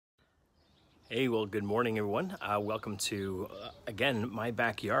Hey, well, good morning, everyone. Welcome to, again, my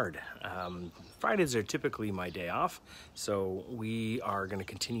backyard. Fridays are typically my day off, so we are going to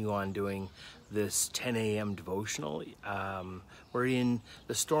continue on doing this 10 a.m. devotional. We're in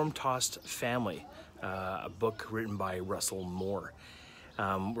The Storm-Tossed Family, a book written by Russell Moore.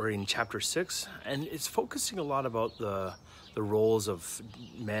 We're in chapter 6, and it's focusing a lot about the roles of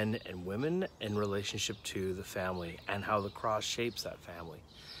men and women in relationship to the family and how the cross shapes that family.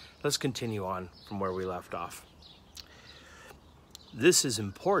 Let's continue on from where we left off. This is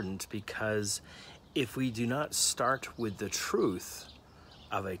important because if we do not start with the truth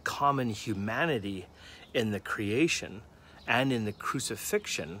of a common humanity in the creation and in the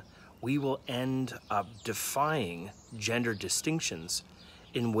crucifixion, we will end up defying gender distinctions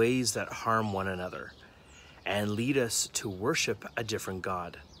in ways that harm one another and lead us to worship a different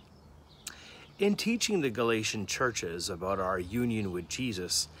God. In teaching the Galatian churches about our union with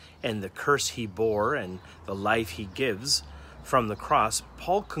Jesus and the curse he bore and the life he gives from the cross,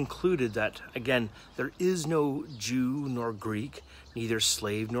 Paul concluded that, again, there is no Jew nor Greek, neither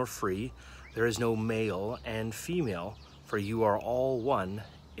slave nor free. There is no male and female, for you are all one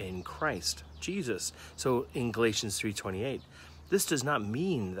in Christ Jesus. So in Galatians 3:28, this does not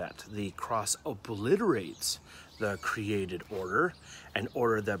mean that the cross obliterates the created order, an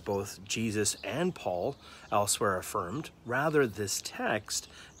order that both Jesus and Paul elsewhere affirmed. Rather, this text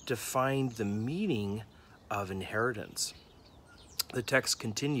defined the meaning of inheritance. The text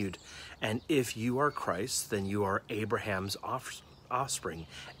continued, "And if you are Christ, then you are Abraham's offspring,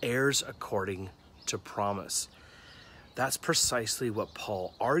 heirs according to promise." That's precisely what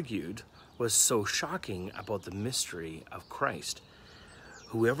Paul argued was so shocking about the mystery of Christ.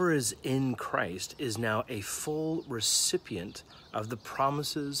 Whoever is in Christ is now a full recipient of the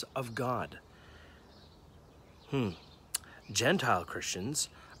promises of God. Gentile Christians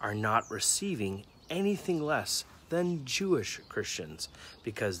are not receiving anything less than Jewish Christians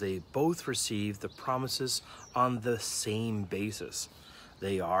because they both receive the promises on the same basis.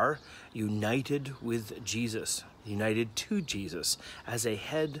 They are united with Jesus, united to Jesus as a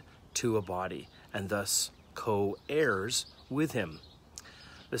head to a body, and thus co-heirs with him.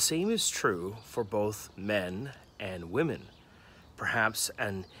 The same is true for both men and women, perhaps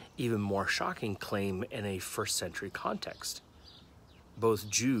an even more shocking claim in a first century context. Both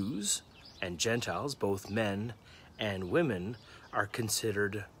Jews and Gentiles, both men and women, are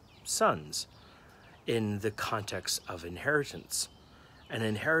considered sons in the context of inheritance. An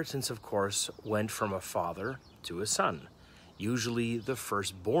inheritance, of course, went from a father to a son, usually the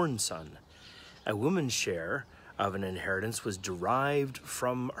firstborn son. A woman's share of an inheritance was derived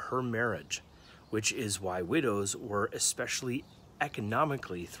from her marriage, which is why widows were especially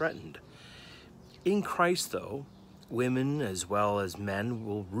economically threatened. In Christ, though, women as well as men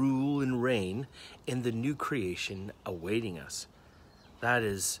will rule and reign in the new creation awaiting us.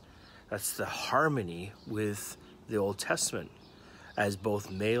 That's the harmony with the Old Testament, as both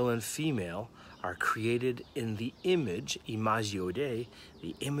male and female are created in the image, imagio Dei,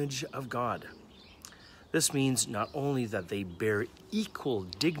 the image of God. This means not only that they bear equal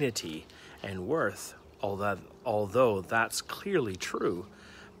dignity and worth, although that's clearly true,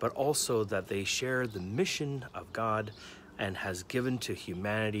 but also that they share the mission of God and has given to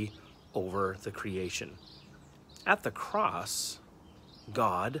humanity over the creation. At the cross,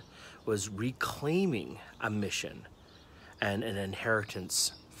 God was reclaiming a mission and an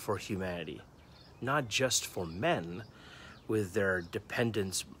inheritance for humanity, not just for men with their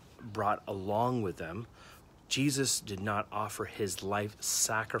dependents brought along with them. Jesus did not offer his life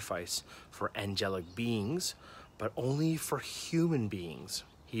sacrifice for angelic beings, but only for human beings.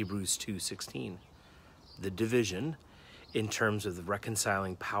 Hebrews 2:16. The division, in terms of the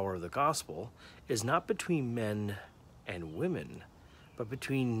reconciling power of the gospel, is not between men and women, but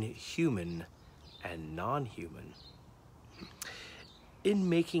between human and non-human. In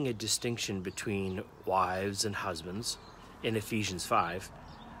making a distinction between wives and husbands in Ephesians 5,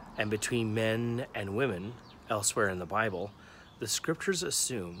 and between men and women elsewhere in the Bible, the scriptures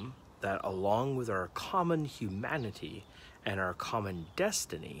assume that along with our common humanity and our common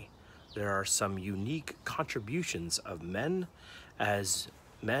destiny, there are some unique contributions of men as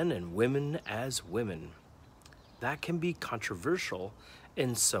men and women as women. That can be controversial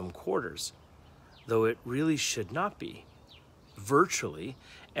in some quarters, though it really should not be. Virtually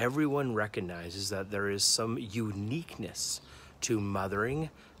everyone recognizes that there is some uniqueness to mothering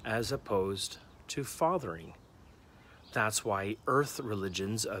as opposed to fathering. That's why earth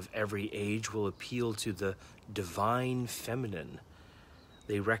religions of every age will appeal to the divine feminine.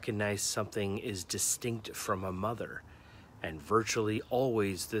 They recognize something is distinct from a mother And virtually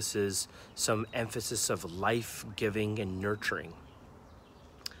always this is some emphasis of life-giving and nurturing.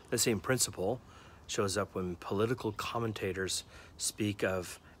 The same principle shows up when political commentators speak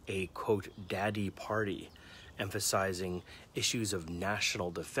of a, quote, daddy party, emphasizing issues of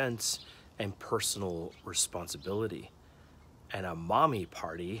national defense and personal responsibility, and a mommy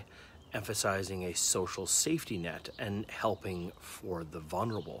party, emphasizing a social safety net and helping for the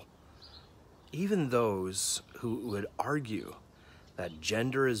vulnerable. Even those who would argue that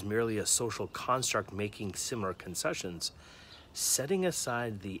gender is merely a social construct making similar concessions, setting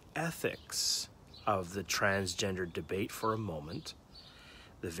aside the ethics of the transgender debate for a moment,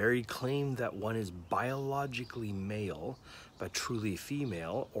 the very claim that one is biologically male but truly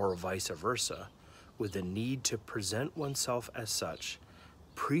female, or vice versa, with the need to present oneself as such,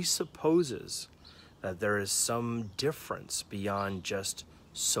 presupposes that there is some difference beyond just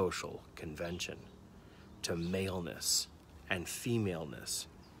social convention to maleness and femaleness.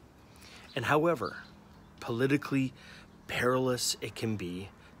 And however politically perilous it can be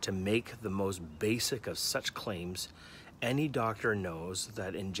to make the most basic of such claims, any doctor knows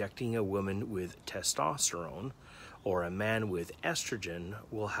that injecting a woman with testosterone or a man with estrogen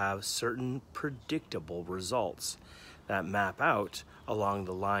will have certain predictable results that map out along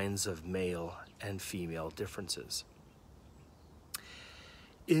the lines of male and female differences.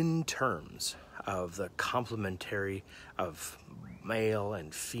 In terms of the complementary of male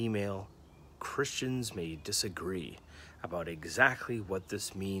and female, Christians may disagree about exactly what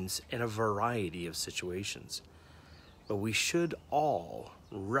this means in a variety of situations. But we should all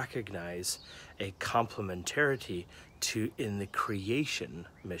recognize a complementarity in the creation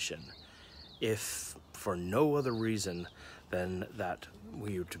mission, if for no other reason than that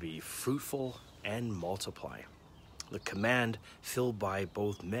we are to be fruitful and multiply. The command filled by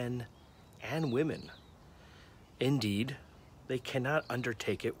both men and women. Indeed, they cannot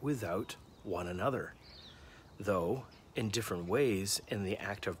undertake it without one another, though in different ways in the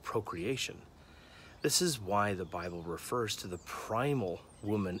act of procreation. This is why the Bible refers to the primal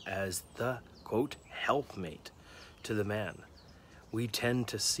woman as the, quote, helpmate to the man. We tend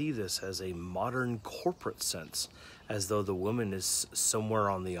to see this as a modern corporate sense, as though the woman is somewhere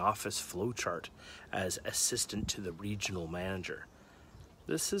on the office flowchart as assistant to the regional manager.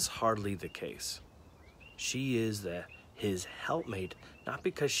 This is hardly the case. She is his helpmate, not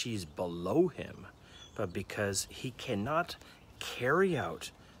because she's below him, but because he cannot carry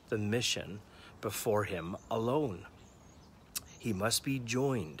out the mission before him alone. He must be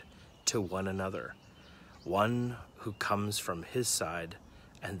joined to one another, one who comes from his side,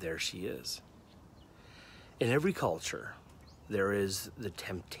 and there she is. In every culture, there is the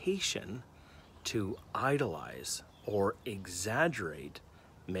temptation to idolize or exaggerate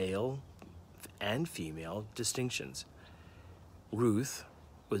male and female distinctions. Ruth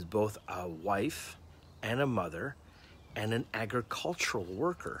was both a wife and a mother and an agricultural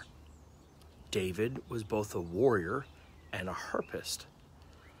worker. David was both a warrior and a harpist.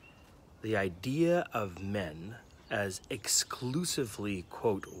 The idea of men as exclusively,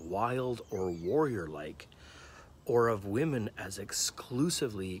 quote, wild or warrior-like, or of women as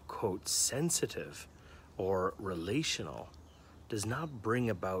exclusively, quote, sensitive or relational, does not bring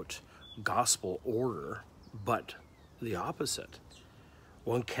about gospel order, but the opposite.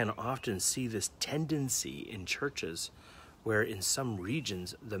 One can often see this tendency in churches where in some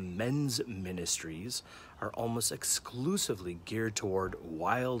regions the men's ministries are almost exclusively geared toward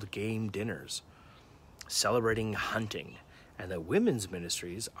wild game dinners, celebrating hunting, and the women's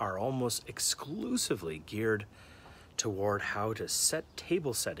ministries are almost exclusively geared toward how to set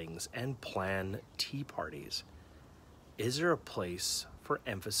table settings and plan tea parties. Is there a place for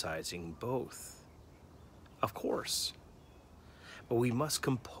emphasizing both? Of course. But we must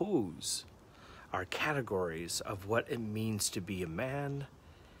compose our categories of what it means to be a man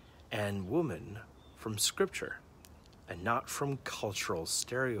and woman from Scripture, and not from cultural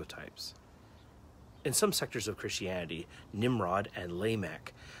stereotypes. In some sectors of Christianity, Nimrod and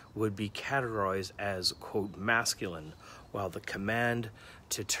Lamech would be categorized as, quote, masculine, while the command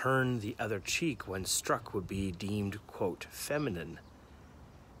to turn the other cheek when struck would be deemed, quote, feminine.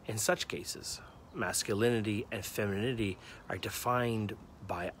 In such cases, masculinity and femininity are defined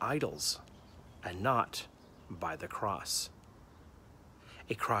by idols and not by the cross.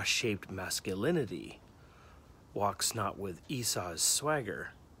 A cross-shaped masculinity walks not with Esau's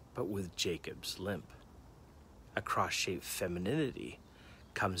swagger, but with Jacob's limp. A cross-shaped femininity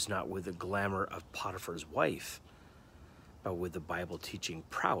comes not with the glamour of Potiphar's wife, but with the Bible-teaching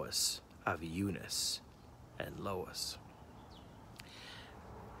prowess of Eunice and Lois.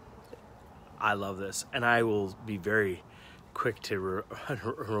 I love this, and I will be very quick to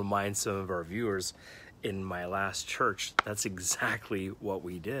remind some of our viewers, in my last church, that's exactly what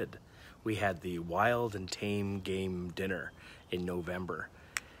we did. We had the Wild and Tame Game Dinner in November.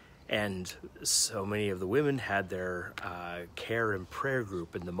 And so many of the women had their care and prayer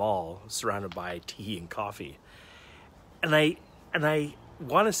group in the mall, surrounded by tea and coffee. And I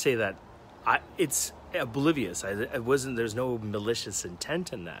want to say that it's oblivious. There's no malicious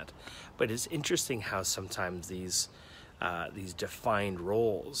intent in that. But it's interesting how sometimes these defined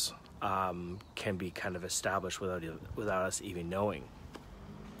roles can be kind of established without us even knowing.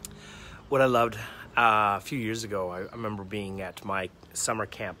 What I loved a few years ago, I remember being at my summer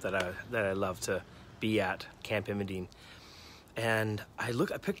camp that I love to be at, Camp Imidine, and I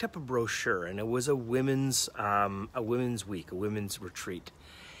picked up a brochure, and it was a women's week, a women's retreat,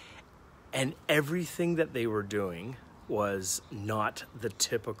 and everything that they were doing was not the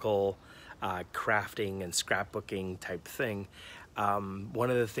typical crafting and scrapbooking type thing. One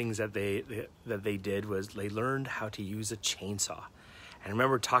of the things that they did was they learned how to use a chainsaw. And I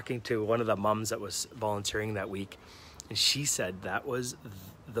remember talking to one of the moms that was volunteering that week, and she said that was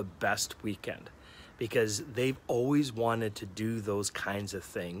the best weekend because they've always wanted to do those kinds of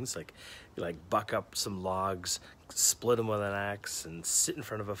things, like buck up some logs, split them with an axe, and sit in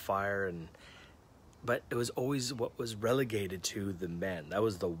front of a fire. But it was always what was relegated to the men. That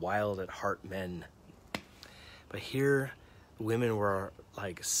was the wild at heart men. But here, women were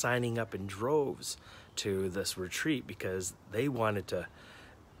like signing up in droves to this retreat because they wanted to,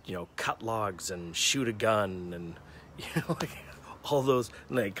 cut logs and shoot a gun and, all those,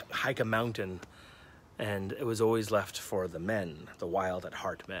 hike a mountain. And it was always left for the men, the wild at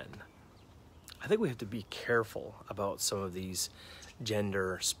heart men. I think we have to be careful about some of these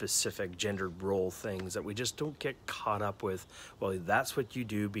gender-specific, gendered role things, that we just don't get caught up with, well, that's what you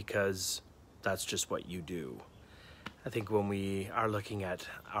do because that's just what you do. I think when we are looking at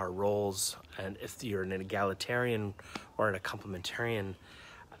our roles, and if you're an egalitarian or a complementarian,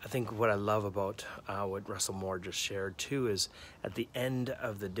 I think what I love about what Russell Moore just shared too is at the end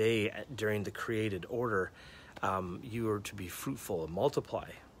of the day, during the created order, you are to be fruitful and multiply.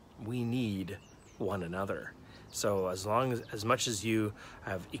 We need one another. So as much as you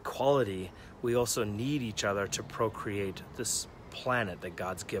have equality, we also need each other to procreate this planet that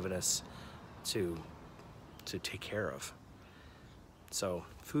God's given us to take care of. So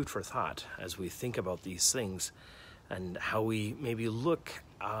food for thought as we think about these things and how we maybe look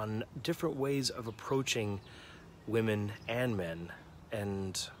on different ways of approaching women and men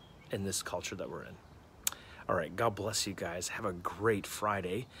and in this culture that we're in. All right, God bless you guys. Have a great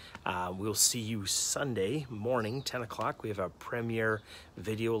Friday. We'll see you Sunday morning, 10 o'clock. We have a premiere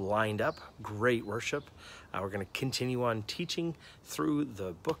video lined up. Great worship. We're going to continue on teaching through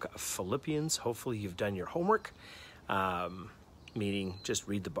the book of Philippians. Hopefully you've done your homework, meaning just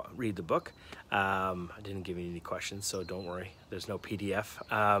read the book. I didn't give you any questions, so don't worry. There's no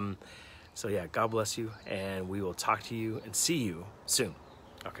PDF. So yeah, God bless you, and we will talk to you and see you soon.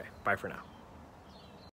 Okay, bye for now.